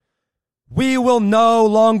We will no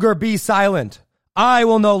longer be silent. I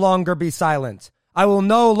will no longer be silent. I will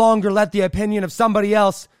no longer let the opinion of somebody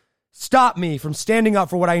else stop me from standing up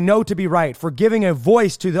for what I know to be right, for giving a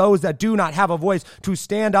voice to those that do not have a voice, to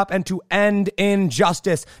stand up and to end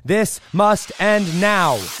injustice. This must end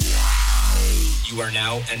now. You are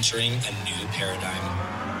now entering a new paradigm.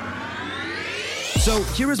 So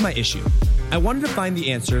here is my issue. I wanted to find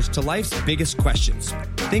the answers to life's biggest questions.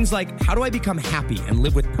 Things like, how do I become happy and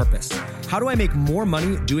live with purpose? How do I make more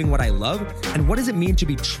money doing what I love? And what does it mean to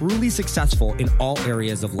be truly successful in all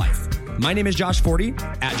areas of life? My name is Josh Forti,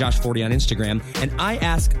 at Josh Forti on Instagram, and I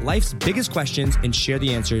ask life's biggest questions and share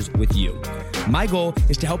the answers with you. My goal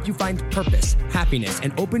is to help you find purpose, happiness,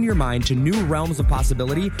 and open your mind to new realms of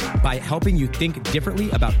possibility by helping you think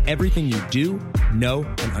differently about everything you do, know,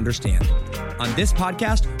 and understand. On this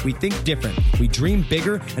podcast, we think different, we dream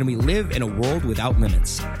bigger, and we live in a world without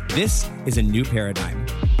limits. This is a new paradigm.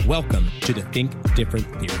 Welcome to the Think Different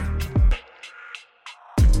Theory.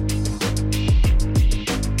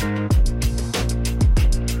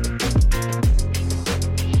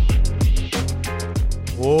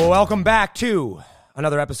 Welcome back to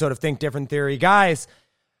another episode of Think Different Theory. Guys,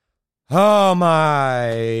 oh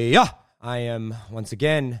my, I am once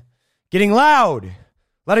again getting loud,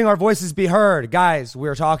 letting our voices be heard. Guys,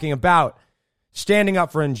 we're talking about standing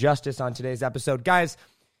up for injustice on today's episode. Guys,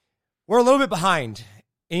 we're a little bit behind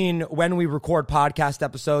in when we record podcast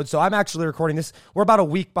episodes. So I'm actually recording this. We're about a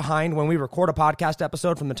week behind when we record a podcast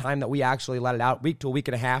episode from the time that we actually let it out, week to a week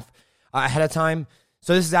and a half ahead of time.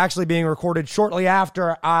 So this is actually being recorded shortly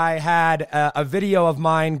after I had a video of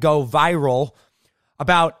mine go viral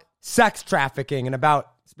about sex trafficking and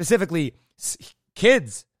about specifically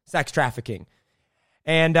kids sex trafficking.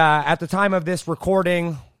 And at the time of this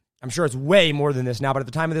recording, I'm sure it's way more than this now, but at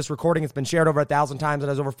the time of this recording, it's been shared over 1,000 times. It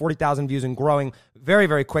has over 40,000 views and growing very,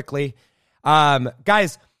 very quickly.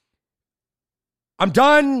 Guys, I'm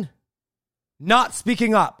done not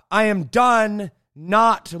speaking up. I am done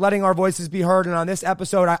not letting our voices be heard. And on this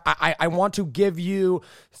episode, I want to give you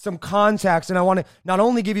some context, and I want to not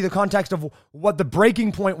only give you the context of what the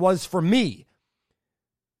breaking point was for me,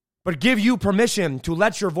 but give you permission to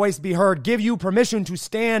let your voice be heard, give you permission to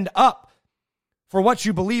stand up for what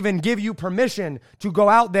you believe in, give you permission to go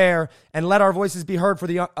out there and let our voices be heard for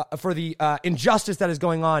the injustice that is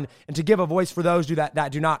going on, and to give a voice for those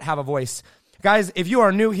that do not have a voice. Guys, if you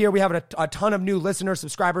are new here, we have a ton of new listeners,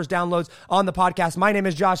 subscribers, downloads on the podcast. My name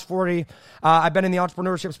is Josh Forti. I've been in the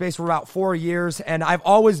entrepreneurship space for about 4 years, and I've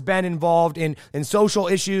always been involved in social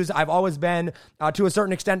issues. I've always been, to a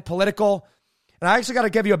certain extent, political. And I actually got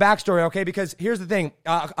to give you a backstory, okay? Because here's the thing.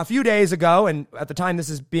 A few days ago, and at the time this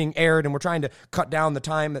is being aired, and we're trying to cut down the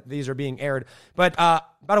time that these are being aired, but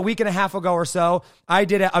about a week and a half ago or so, I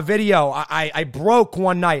did a video. I broke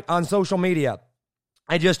one night on social media.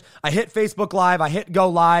 I hit Facebook Live, I hit Go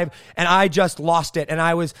Live, and I just lost it. And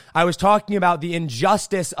I was talking about the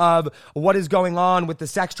injustice of what is going on with the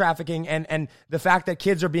sex trafficking and the fact that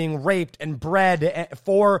kids are being raped and bred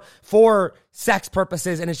for sex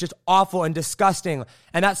purposes, and it's just awful and disgusting.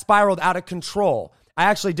 And that spiraled out of control.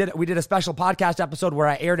 We did a special podcast episode where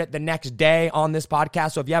I aired it the next day on this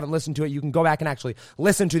podcast. So if you haven't listened to it, you can go back and actually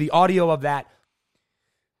listen to the audio of that.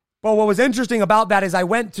 But what was interesting about that is I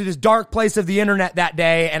went to this dark place of the internet that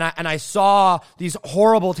day, and I saw these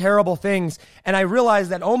horrible, terrible things, and I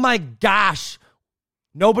realized that, oh my gosh,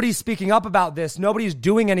 nobody's speaking up about this. Nobody's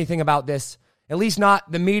doing anything about this, at least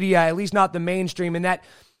not the media, at least not the mainstream. And that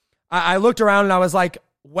I looked around and I was like,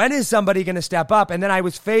 when is somebody going to step up? And then I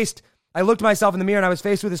looked myself in the mirror and I was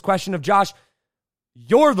faced with this question of, Josh,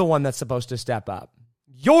 you're the one that's supposed to step up.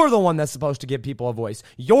 You're the one that's supposed to give people a voice.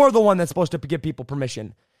 You're the one that's supposed to give people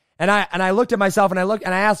permission. And I looked at myself and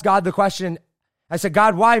I asked God the question. I said,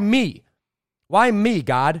 God, why me? Why me,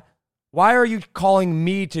 God? Why are you calling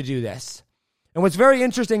me to do this? And what's very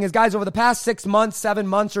interesting is, guys, over the past 6 months, 7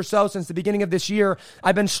 months or so, since the beginning of this year,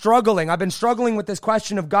 I've been struggling. I've been struggling with this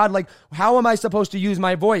question of, God, like, how am I supposed to use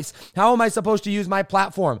my voice? How am I supposed to use my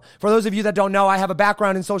platform? For those of you that don't know, I have a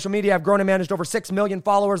background in social media. I've grown and managed over 6 million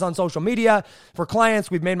followers on social media. For clients,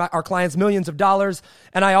 we've made our clients millions of dollars.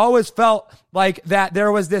 And I always felt like that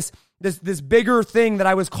there was this bigger thing that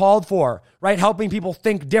I was called for, right? Helping people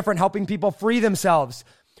think different, helping people free themselves.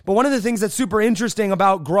 But one of the things that's super interesting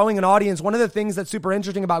about growing an audience, one of the things that's super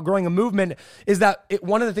interesting about growing a movement is that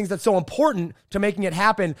one of the things that's so important to making it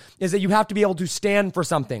happen is that you have to be able to stand for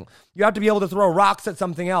something. You have to be able to throw rocks at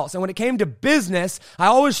something else. And when it came to business, I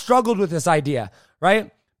always struggled with this idea, right?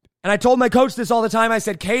 And I told my coach this all the time. I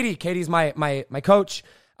said, Katie's my coach,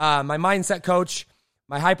 my mindset coach,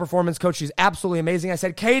 my high performance coach. She's absolutely amazing. I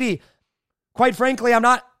said, Katie, quite frankly, I'm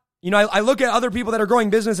not I look at other people that are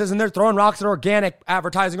growing businesses and they're throwing rocks at organic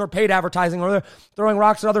advertising or paid advertising, or they're throwing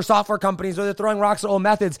rocks at other software companies, or they're throwing rocks at old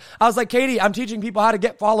methods. I was like, Katie, I'm teaching people how to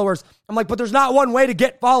get followers. I'm like, but there's not one way to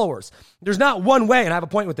get followers. There's not one way. And I have a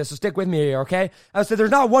point with this, so stick with me here, okay? I said,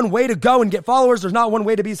 there's not one way to go and get followers. There's not one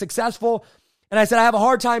way to be successful. And I said, I have a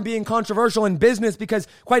hard time being controversial in business because,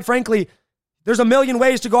 quite frankly, there's a million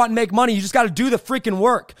ways to go out and make money. You just got to do the freaking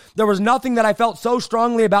work. There was nothing that I felt so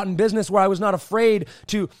strongly about in business where I was not afraid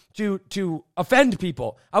to offend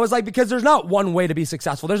people. I was like, because there's not one way to be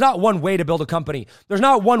successful. There's not one way to build a company. There's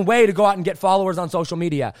not one way to go out and get followers on social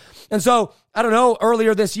media. And so, I don't know,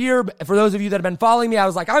 earlier this year, for those of you that have been following me, I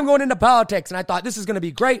was like, I'm going into politics. And I thought, this is going to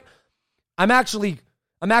be great. I'm actually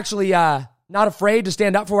not afraid to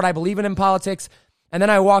stand up for what I believe in politics. And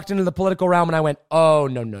then I walked into the political realm and I went, oh,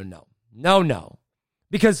 no.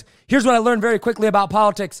 Because here's what I learned very quickly about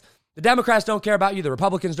politics. The Democrats don't care about you. The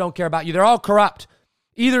Republicans don't care about you. They're all corrupt.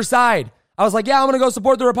 Either side. I was like, yeah, I'm going to go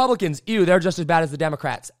support the Republicans. Ew, they're just as bad as the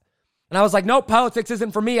Democrats. And I was like, nope, politics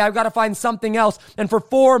isn't for me. I've got to find something else. And for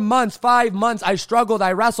 5 months, I struggled.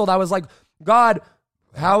 I wrestled. I was like, God,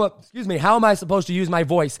 how am I supposed to use my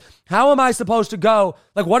voice? How am I supposed to go?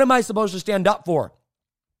 Like, what am I supposed to stand up for?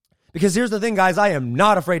 Because here's the thing, guys. I am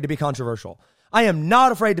not afraid to be controversial. I am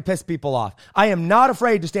not afraid to piss people off. I am not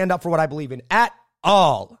afraid to stand up for what I believe in at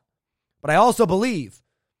all. But I also believe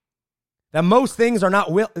that most things are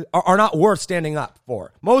not worth standing up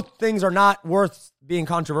for. Most things are not worth being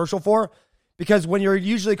controversial for, because when you're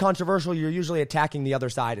usually controversial, you're usually attacking the other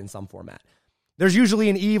side in some format. There's usually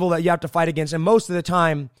an evil that you have to fight against, and most of the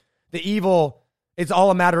time, the evil, it's all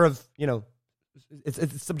a matter of,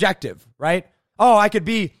 it's subjective, right? Oh, I could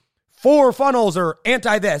be for funnels or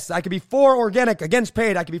anti this. I could be for organic against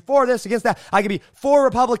paid. I could be for this against that. I could be for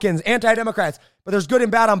Republicans, anti-Democrats, but there's good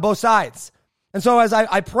and bad on both sides. And so as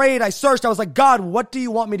I prayed, I searched, I was like, God, what do you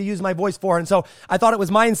want me to use my voice for? And so I thought it was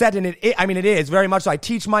mindset, and it is very much so. I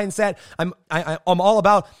teach mindset. I'm all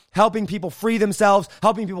about helping people free themselves,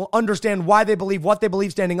 helping people understand why they believe what they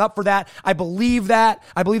believe, standing up for that. I believe that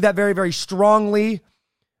very, very strongly,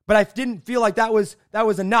 but I didn't feel like that was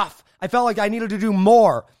enough. I felt like I needed to do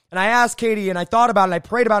more. And I asked Katie, and I thought about it, and I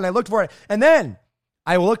prayed about it, and I looked for it. And then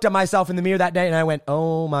I looked at myself in the mirror that day, and I went,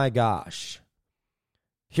 oh my gosh.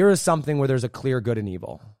 Here is something where there's a clear good and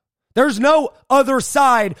evil. There's no other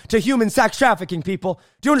side to human sex trafficking, people.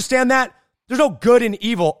 Do you understand that? There's no good and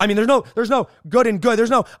evil. I mean, there's no good and good. There's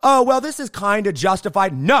no, oh, well, this is kind of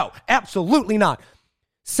justified. No, absolutely not.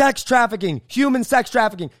 Sex trafficking, human sex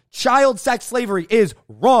trafficking, child sex slavery is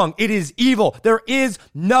wrong. It is evil. There is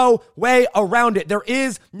no way around it. There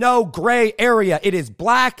is no gray area. It is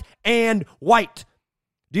black and white.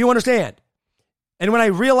 Do you understand? And when I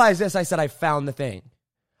realized this, I said, I found the thing.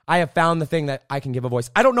 I have found the thing that I can give a voice.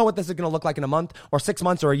 I don't know what this is going to look like in a month or 6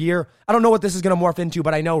 months or a year. I don't know what this is going to morph into,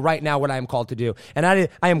 but I know right now what I am called to do. And I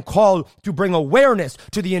am called to bring awareness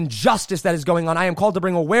to the injustice that is going on. I am called to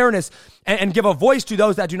bring awareness and give a voice to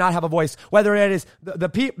those that do not have a voice, whether it is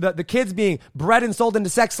the kids being bred and sold into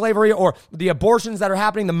sex slavery, or the abortions that are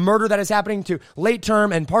happening, the murder that is happening to late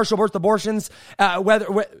term and partial birth abortions,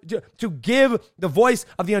 to give the voice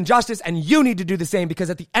of the injustice. And you need to do the same, because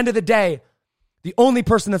at the end of the day, the only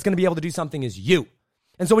person that's going to be able to do something is you.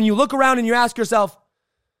 And so when you look around and you ask yourself,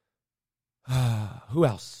 who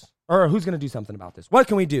else? Or who's going to do something about this? What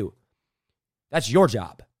can we do? That's your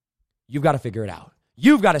job. You've got to figure it out.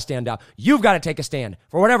 You've got to stand up. You've got to take a stand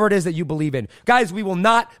for whatever it is that you believe in. Guys, we will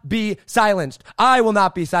not be silenced. I will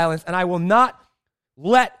not be silenced, and I will not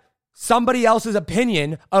let somebody else's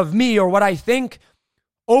opinion of me or what I think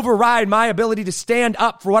override my ability to stand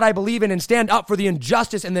up for what I believe in and stand up for the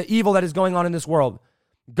injustice and the evil that is going on in this world.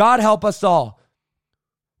 God help us all.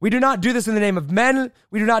 We do not do this in the name of men.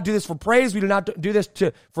 We do not do this for praise. We do not do this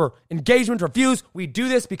for engagement or views. We do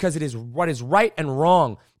this because it is what is right and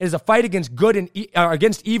wrong. It is a fight against good and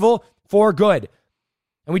against evil for good.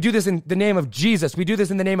 And we do this in the name of Jesus. We do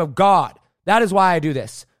this in the name of God. That is why I do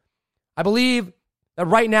this. I believe that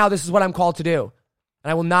right now this is what I'm called to do.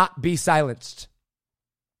 And I will not be silenced.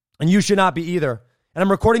 And you should not be either. And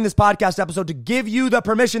I'm recording this podcast episode to give you the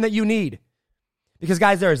permission that you need. Because,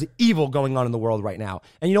 guys, there is evil going on in the world right now.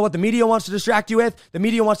 And you know what the media wants to distract you with? The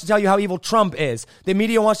media wants to tell you how evil Trump is. The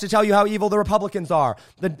media wants to tell you how evil the Republicans are.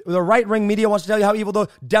 The right-wing media wants to tell you how evil the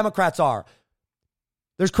Democrats are.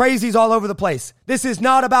 There's crazies all over the place. This is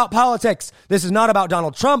not about politics. This is not about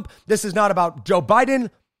Donald Trump. This is not about Joe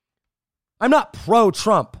Biden. I'm not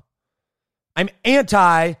pro-Trump. I'm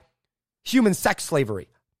anti-human sex slavery.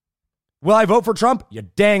 Will I vote for Trump? You're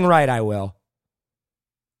dang right I will.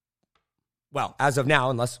 Well, as of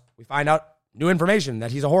now, unless we find out new information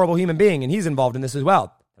that he's a horrible human being and he's involved in this as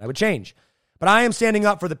well, I would change. But I am standing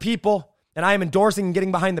up for the people, and I am endorsing and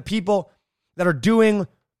getting behind the people that are doing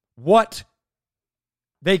what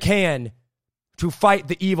they can to fight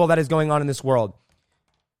the evil that is going on in this world.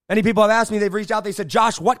 Many people have asked me, they've reached out, they said,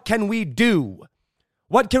 Josh, what can we do?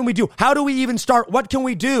 What can we do? How do we even start? What can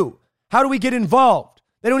we do? How do we get involved?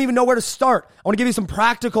 They don't even know where to start. I want to give you some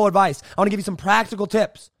practical advice. I want to give you some practical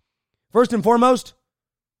tips. First and foremost,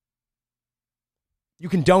 you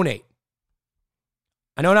can donate.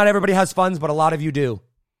 I know not everybody has funds, but a lot of you do.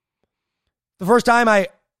 The first time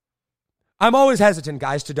I'm always hesitant,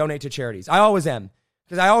 guys, to donate to charities. I always am.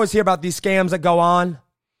 Because I always hear about these scams that go on.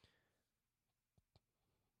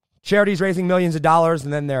 Charities raising millions of dollars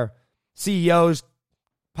and then their CEOs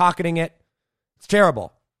pocketing it. It's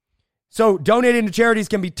terrible. So donating to charities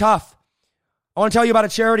can be tough. I want to tell you about a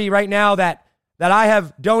charity right now that I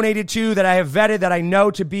have donated to, that I have vetted, that I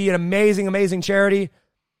know to be an amazing, amazing charity.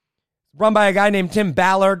 Run by a guy named Tim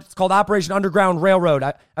Ballard. It's called Operation Underground Railroad.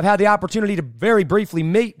 I've had the opportunity to very briefly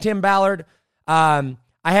meet Tim Ballard. I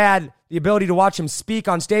had the ability to watch him speak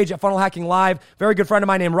on stage at Funnel Hacking Live. Very good friend of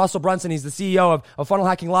mine named Russell Brunson. He's the CEO of Funnel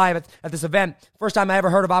Hacking Live at this event. First time I ever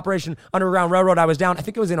heard of Operation Underground Railroad, I was down, I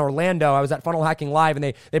think it was in Orlando. I was at Funnel Hacking Live,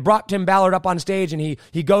 and they brought Tim Ballard up on stage, and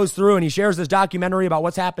he goes through and he shares this documentary about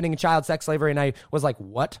what's happening in child sex slavery, and I was like,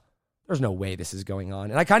 what? There's no way this is going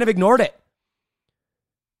on. And I kind of ignored it.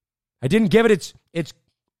 I didn't give it its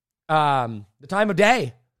the time of day.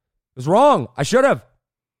 It was wrong. I should have.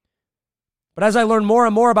 But as I learned more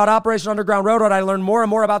and more about Operation Underground Railroad, I learned more and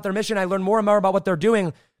more about their mission. I learned more and more about what they're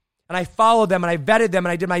doing. And I followed them, and I vetted them,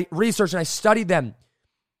 and I did my research, and I studied them.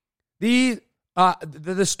 The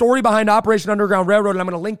story behind Operation Underground Railroad, and I'm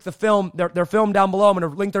going to link the film, their film down below. I'm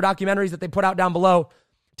going to link their documentaries that they put out down below.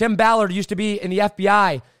 Tim Ballard used to be in the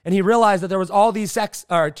FBI, and he realized that there was all these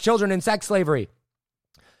children in sex slavery.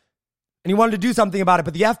 And he wanted to do something about it,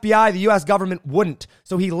 but the FBI, the U.S. government, wouldn't.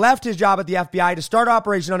 So he left his job at the FBI to start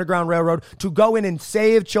Operation Underground Railroad to go in and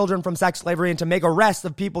save children from sex slavery and to make arrests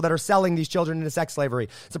of people that are selling these children into sex slavery.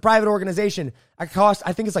 It's a private organization. It costs,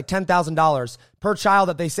 I think it's like $10,000 per child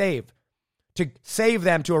that they save, to save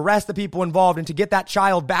them, to arrest the people involved, and to get that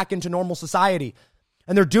child back into normal society.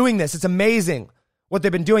 And they're doing this. It's amazing what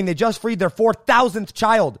they've been doing. They just freed their 4,000th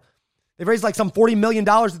child. They've raised like some $40 million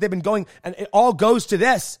that they've been going, and it all goes to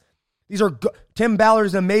this. Tim Ballard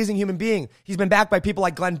is an amazing human being. He's been backed by people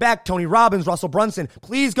like Glenn Beck, Tony Robbins, Russell Brunson.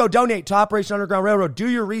 Please go donate to Operation Underground Railroad. Do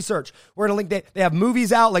your research. We're going to link, they have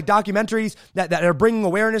movies out, like documentaries that are bringing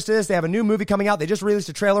awareness to this. They have a new movie coming out. They just released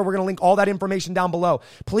a trailer. We're going to link all that information down below.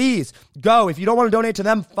 Please go. If you don't want to donate to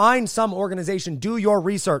them, find some organization. Do your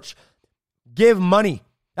research. Give money.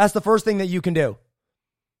 That's the first thing that you can do.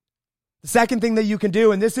 The second thing that you can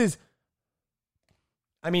do, and this is,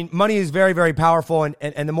 money is very, very powerful,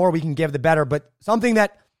 and the more we can give, the better. But something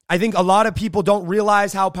that I think a lot of people don't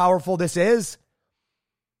realize how powerful this is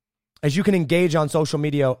you can engage on social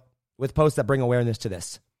media with posts that bring awareness to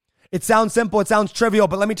this. It sounds simple, it sounds trivial,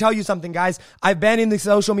 but let me tell you something, guys. I've been in the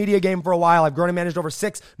social media game for a while. I've grown and managed over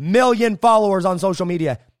 6 million followers on social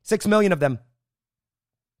media. 6 million of them.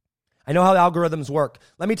 I know how the algorithms work.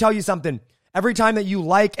 Let me tell you something. Every time that you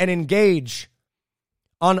like and engage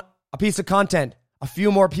on a piece of content, a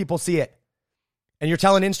few more people see it. And you're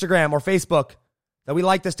telling Instagram or Facebook that we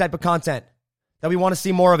like this type of content, that we want to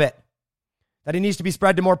see more of it, that it needs to be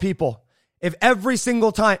spread to more people. If every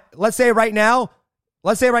single time, let's say right now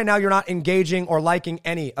you're not engaging or liking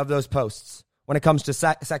any of those posts when it comes to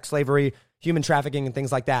sex slavery, human trafficking, and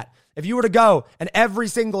things like that. If you were to go and every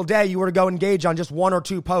single day you were to go engage on just 1 or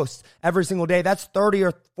 2 posts every single day, that's 30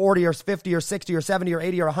 or 40 or 50 or 60 or 70 or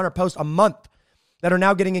 80 or 100 posts a month that are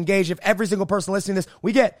now getting engaged. If every single person listening to this,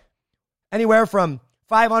 we get anywhere from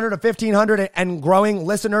 500 to 1,500 and growing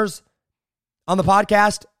listeners on the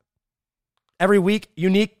podcast every week,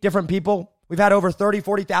 unique, different people. We've had over 30,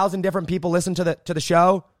 40,000 different people listen to the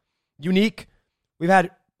show, unique. We've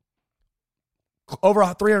had over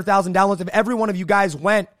 300,000 downloads. If every one of you guys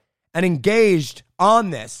went and engaged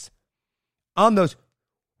on those,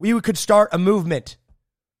 we could start a movement.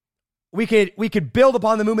 We could build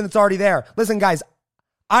upon the movement that's already there. Listen, guys,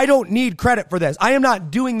 I don't need credit for this. I am not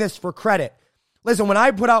doing this for credit. Listen, when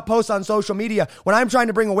I put out posts on social media, when I'm trying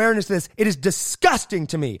to bring awareness to this, it is disgusting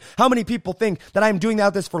to me how many people think that I'm doing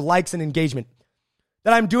this for likes and engagement,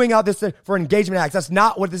 that I'm doing this for engagement acts. That's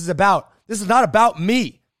not what this is about. This is not about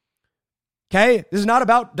me. Okay? This is not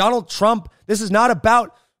about Donald Trump. This is not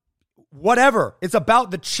about whatever. It's about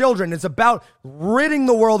the children. It's about ridding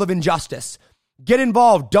the world of injustice. Get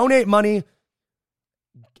involved. Donate money.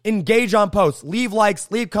 Engage on posts. Leave likes.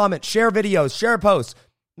 Leave comments. Share videos. Share posts.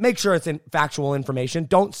 Make sure it's factual information.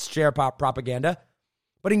 Don't share propaganda.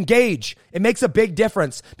 but engage. It makes a big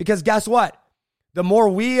difference because guess what? The more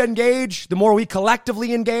we engage, the more we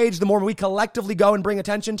collectively engage, the more we collectively go and bring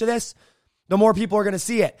attention to this, the more people are going to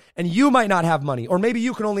see it. And you might not have money, or maybe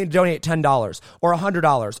you can only donate $10 or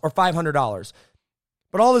 $100 or $500.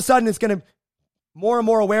 But all of a sudden, it's going to, more and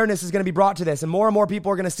more awareness is going to be brought to this, and more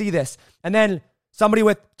people are going to see this. And then somebody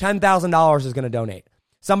with $10,000 is going to donate.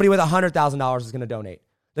 Somebody with $100,000 is going to donate.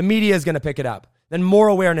 The media is going to pick it up. Then more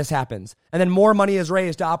awareness happens. And then more money is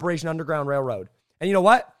raised to Operation Underground Railroad. And you know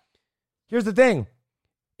what? Here's the thing.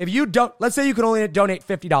 If you don't, let's say you can only donate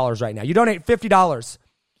 $50 right now. You donate $50.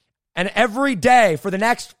 And every day for the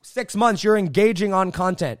next 6 months, you're engaging on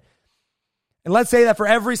content. And let's say that for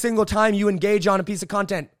every single time you engage on a piece of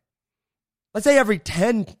content, let's say every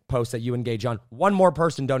 10 posts that you engage on, one more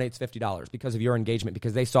person donates $50 because of your engagement,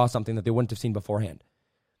 because they saw something that they wouldn't have seen beforehand.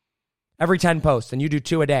 Every 10 posts, and you do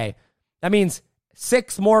 2 a day. That means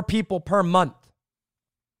 6 more people per month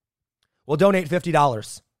will donate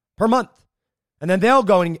 $50 per month. And then they'll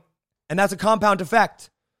go and that's a compound effect.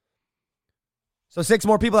 So 6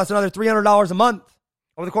 more people, that's another $300 a month.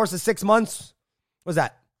 Over the course of 6 months, what was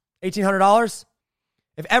that? $1,800?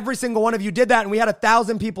 If every single one of you did that and we had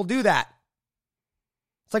 1,000 people do that,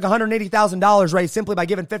 it's like $180,000 raised simply by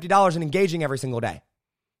giving $50 and engaging every single day.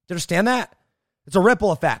 Do you understand that? It's a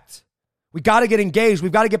ripple effect. We got to get engaged.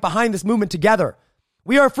 We've got to get behind this movement together.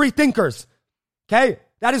 We are free thinkers. Okay?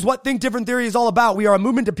 That is what Think Different Theory is all about. We are a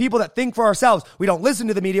movement of people that think for ourselves. We don't listen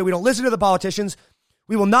to the media. We don't listen to the politicians.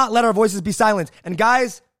 We will not let our voices be silenced. And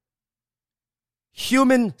guys,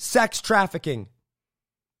 human sex trafficking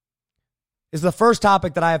is the first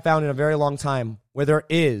topic that I have found in a very long time where there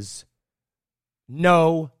is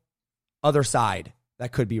no other side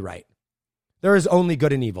that could be right. There is only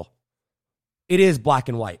good and evil. It is black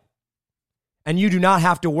and white. And you do not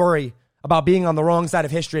have to worry about being on the wrong side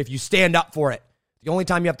of history if you stand up for it. The only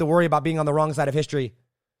time you have to worry about being on the wrong side of history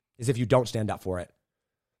is if you don't stand up for it.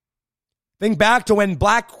 Think back to when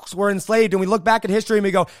blacks were enslaved, and we look back at history and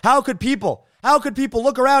we go, how could people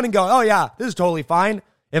look around and go, oh yeah, this is totally fine.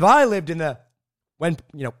 If I lived in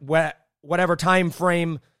whatever time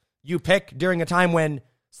frame you pick during a time when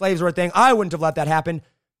slaves were a thing, I wouldn't have let that happen.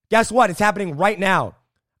 Guess what? It's happening right now.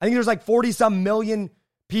 I think there's like 40-some million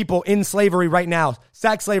people in slavery right now.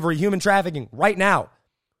 Sex slavery, human trafficking right now.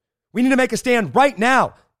 We need to make a stand right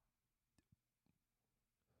now.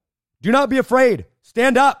 Do not be afraid.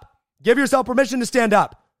 Stand up. Give yourself permission to stand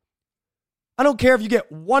up. I don't care if you get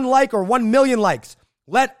 1 like or 1 million likes.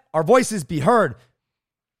 Let our voices be heard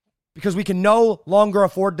because we can no longer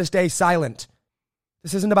afford to stay silent.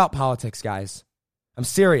 This isn't about politics, guys. I'm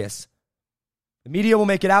serious. The media will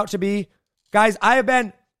make it out to be. Guys,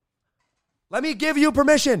 let me give you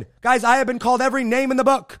permission. Guys, I have been called every name in the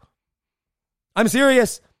book. I'm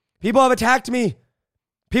serious. People have attacked me.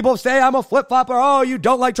 People say I'm a flip-flopper. Oh, you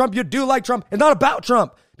don't like Trump. You do like Trump. It's not about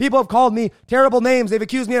Trump. People have called me terrible names. They've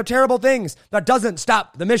accused me of terrible things. That doesn't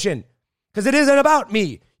stop the mission because it isn't about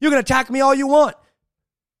me. You can attack me all you want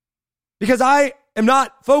because I am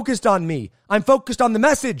not focused on me. I'm focused on the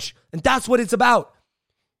message, and that's what it's about.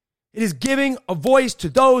 It is giving a voice to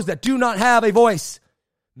those that do not have a voice.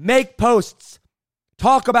 Make posts.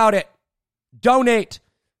 Talk about it. Donate.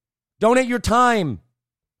 Donate your time.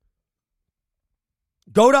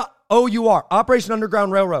 Go to OUR, Operation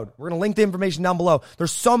Underground Railroad. We're going to link the information down below.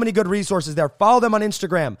 There's so many good resources there. Follow them on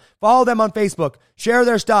Instagram. Follow them on Facebook. Share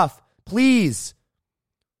their stuff. Please.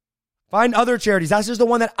 Find other charities. That's just the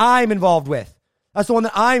one that I'm involved with. That's the one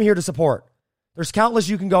that I'm here to support. There's countless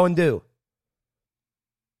you can go and do.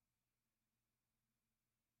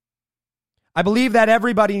 I believe that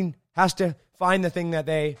everybody has to find the thing that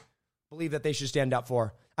they believe that they should stand up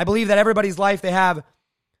for. I believe that everybody's life, they have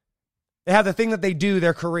the thing that they do,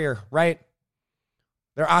 their career, right?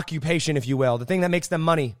 Their occupation, if you will, the thing that makes them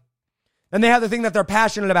money. Then they have the thing that they're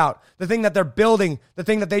passionate about, the thing that they're building, the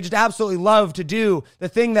thing that they just absolutely love to do, the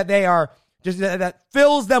thing that they are just that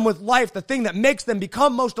fills them with life, the thing that makes them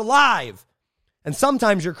become most alive. And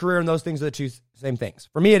sometimes your career and those things are the two same things.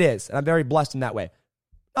 For me, it is, and I'm very blessed in that way.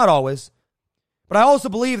 Not always. But I also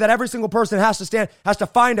believe that every single person has to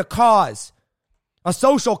find a cause, a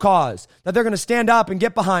social cause that they're going to stand up and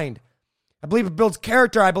get behind. I believe it builds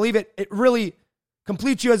character. I believe it really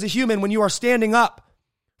completes you as a human when you are standing up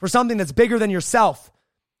for something that's bigger than yourself.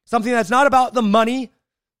 Something that's not about the money,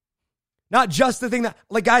 not just the thing that,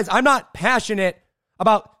 like, guys, I'm not passionate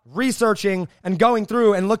about researching and going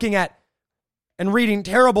through and looking at and reading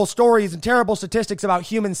terrible stories and terrible statistics about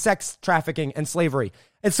human sex trafficking and slavery.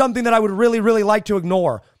 It's something that I would really, really like to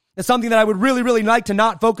ignore. It's something that I would really, really like to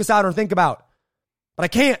not focus out or think about. But I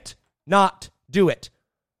can't not do it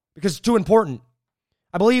because it's too important.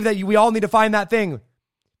 I believe that we all need to find that thing.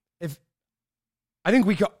 I think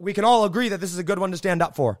we can all agree that this is a good one to stand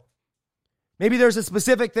up for. Maybe there's a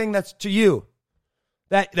specific thing that's to you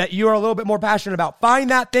that you are a little bit more passionate about. Find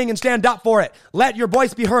that thing and stand up for it. Let your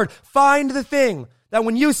voice be heard. Find the thing that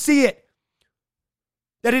when you see it,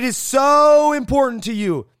 that it is so important to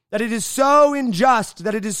you, that it is so unjust,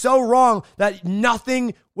 that it is so wrong, that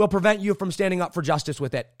nothing will prevent you from standing up for justice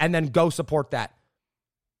with it, and then go support that.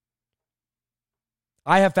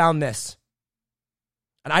 I have found this.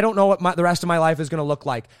 And I don't know what the rest of my life is going to look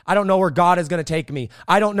like. I don't know where God is going to take me.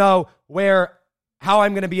 I don't know how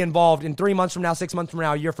I'm going to be involved in 3 months from now, 6 months from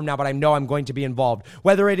now, a year from now, but I know I'm going to be involved.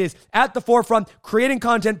 Whether it is at the forefront, creating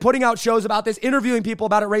content, putting out shows about this, interviewing people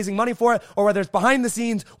about it, raising money for it, or whether it's behind the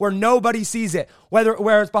scenes where nobody sees it,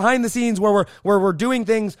 where it's behind the scenes where we're doing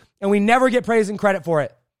things and we never get praise and credit for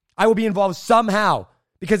it. I will be involved somehow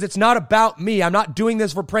because it's not about me. I'm not doing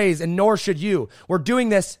this for praise, and nor should you. We're doing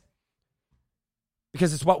this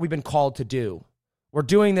because it's what we've been called to do. We're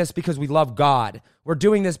doing this because we love God. We're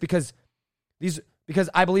doing this because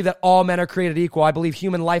I believe that all men are created equal. I believe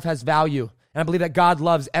human life has value. And I believe that God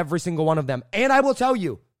loves every single one of them. And I will tell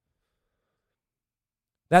you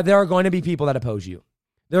that there are going to be people that oppose you.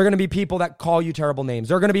 There are going to be people that call you terrible names.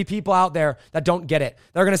 There are going to be people out there that don't get it.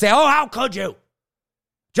 They're going to say, oh, how could you?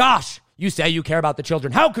 Josh, you say you care about the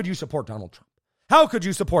children. How could you support Donald Trump? How could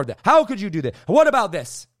you support that? How could you do that? What about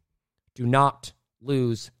this? Do not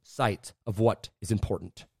lose sight of what is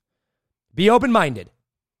important. Be open-minded.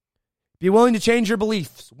 Be willing to change your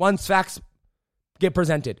beliefs once facts get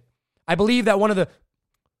presented. I believe that one of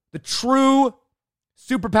the true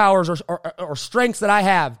superpowers or strengths that I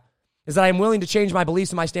have is that I'm willing to change my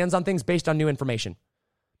beliefs and my stands on things based on new information.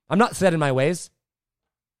 I'm not set in my ways.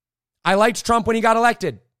 I liked Trump when he got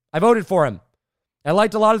elected. I voted for him. I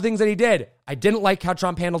liked a lot of things that he did. I didn't like how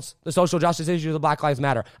Trump handles the social justice issues of Black Lives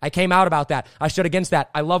Matter. I came out about that. I stood against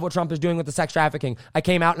that. I love what Trump is doing with the sex trafficking. I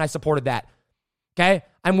came out and I supported that. Okay?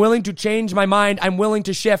 I'm willing to change my mind. I'm willing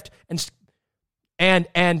to shift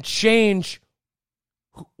and change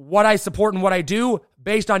what I support and what I do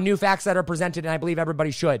based on new facts that are presented, and I believe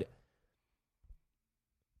everybody should.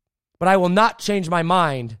 But I will not change my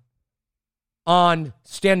mind on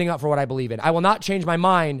standing up for what I believe in. I will not change my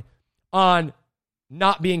mind on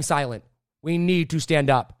not being silent. We need to stand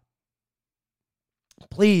up.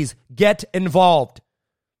 Please get involved.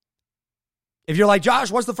 If you're like,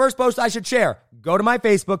 Josh, what's the first post I should share? Go to my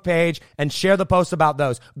Facebook page and share the posts about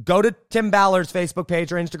those. Go to Tim Ballard's Facebook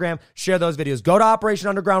page or Instagram, share those videos. Go to Operation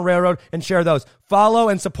Underground Railroad and share those. Follow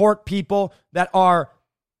and support people that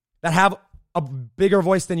have a bigger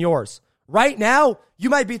voice than yours. Right now, you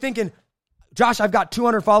might be thinking, Josh, I've got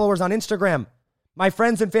 200 followers on Instagram. My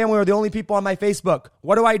friends and family are the only people on my Facebook.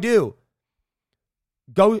 What do I do?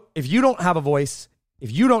 Go, if you don't have a voice,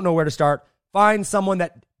 if you don't know where to start, find someone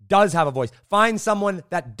that does have a voice. Find someone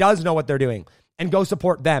that does know what they're doing and go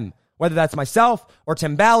support them. Whether that's myself or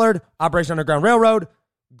Tim Ballard, Operation Underground Railroad,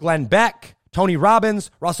 Glenn Beck, Tony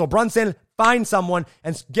Robbins, Russell Brunson. Find someone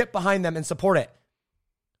and get behind them and support it.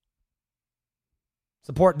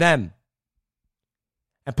 Support them.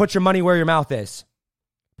 And put your money where your mouth is.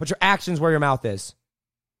 Put your actions where your mouth is.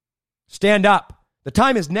 Stand up. The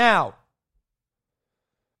time is now.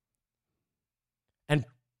 And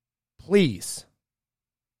please,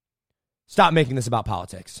 stop making this about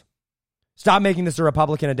politics. Stop making this a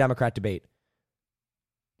Republican and Democrat debate.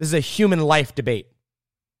 This is a human life debate.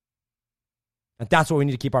 And that's what we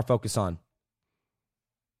need to keep our focus on.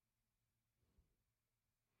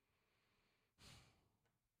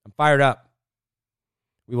 I'm fired up.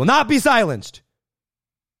 We will not be silenced.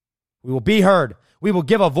 We will be heard. We will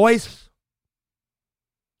give a voice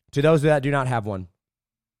to those that do not have one.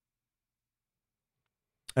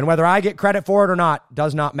 And whether I get credit for it or not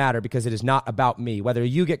does not matter because it is not about me. Whether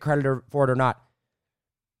you get credit for it or not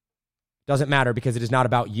doesn't matter because it is not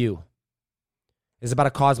about you. It is about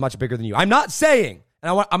a cause much bigger than you. I'm not saying, and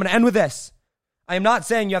I'm going to end with this. I am not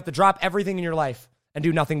saying you have to drop everything in your life and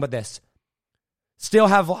do nothing but this. Still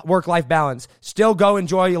have work-life balance. Still go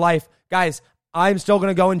enjoy your life. Guys, I'm still going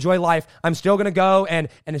to go enjoy life. I'm still going to go and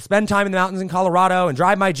spend time in the mountains in Colorado and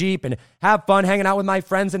drive my Jeep and have fun hanging out with my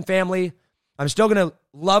friends and family. I'm still going to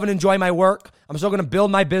love and enjoy my work. I'm still going to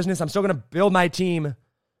build my business. I'm still going to build my team.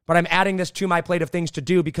 But I'm adding this to my plate of things to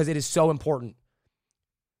do because it is so important.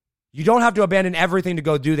 You don't have to abandon everything to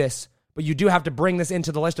go do this, but you do have to bring this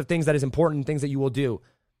into the list of things that is important, things that you will do.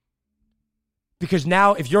 Because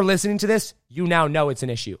now, if you're listening to this, you now know it's an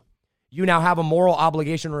issue. You now have a moral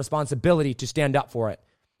obligation and responsibility to stand up for it.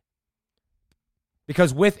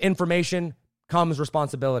 Because with information comes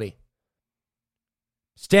responsibility.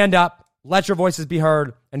 Stand up, let your voices be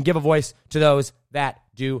heard, and give a voice to those that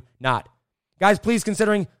do not. Guys, please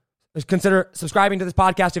consider subscribing to this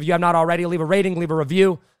podcast if you have not already. Leave a rating, leave a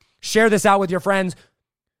review. Share this out with your friends.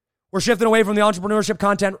 We're shifting away from the entrepreneurship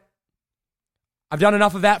content. I've done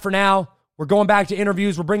enough of that for now. We're going back to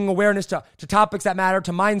interviews. We're bringing awareness to topics that matter,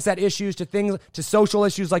 to mindset issues, to things, to social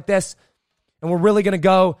issues like this. And we're really going to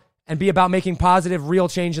go and be about making positive, real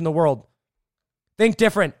change in the world. Think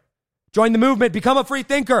different. Join the movement. Become a free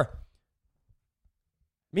thinker.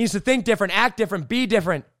 It means to think different, act different, be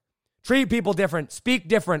different, treat people different, speak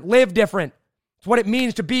different, live different. It's what it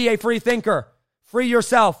means to be a free thinker. Free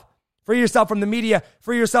yourself. Free yourself from the media.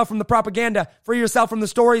 Free yourself from the propaganda. Free yourself from the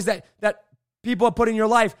stories that people have put in your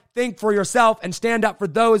life. Think for yourself and stand up for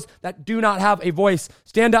those that do not have a voice.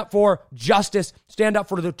 Stand up for justice. Stand up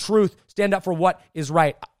for the truth. Stand up for what is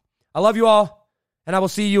right. I love you all, and I will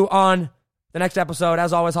see you on the next episode.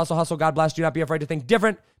 As always, hustle, hustle. God bless. Do not be afraid to think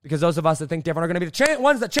different, because those of us that think different are going to be the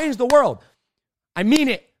ones that change the world. I mean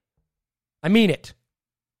it. I mean it.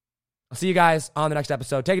 I'll see you guys on the next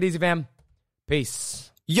episode. Take it easy, fam. Peace.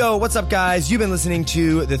 Yo, what's up, guys? You've been listening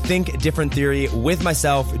to the Think Different Theory with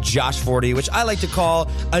myself, Josh Forti, which I like to call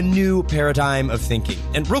a new paradigm of thinking.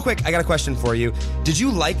 And real quick, I got a question for you. Did you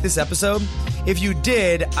like this episode? If you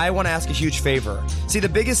did, I want to ask a huge favor. See, the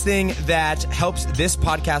biggest thing that helps this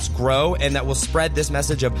podcast grow and that will spread this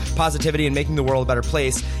message of positivity and making the world a better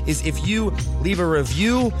place is if you leave a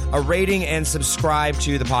review, a rating, and subscribe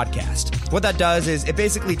to the podcast. What that does is it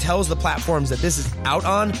basically tells the platforms that this is out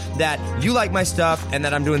on that you like my stuff and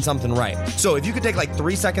that I'm doing something right. So if you could take like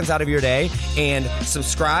 3 seconds out of your day and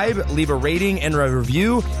subscribe, leave a rating and a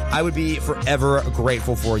review, I would be forever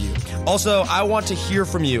grateful for you. Also, I want to hear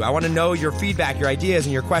from you. I want to know your feedback, your ideas,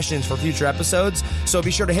 and your questions for future episodes. So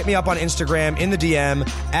be sure to hit me up on Instagram in the DM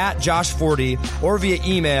at Josh Forti or via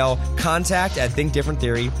email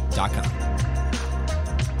contact@thinkdifferenttheory.com.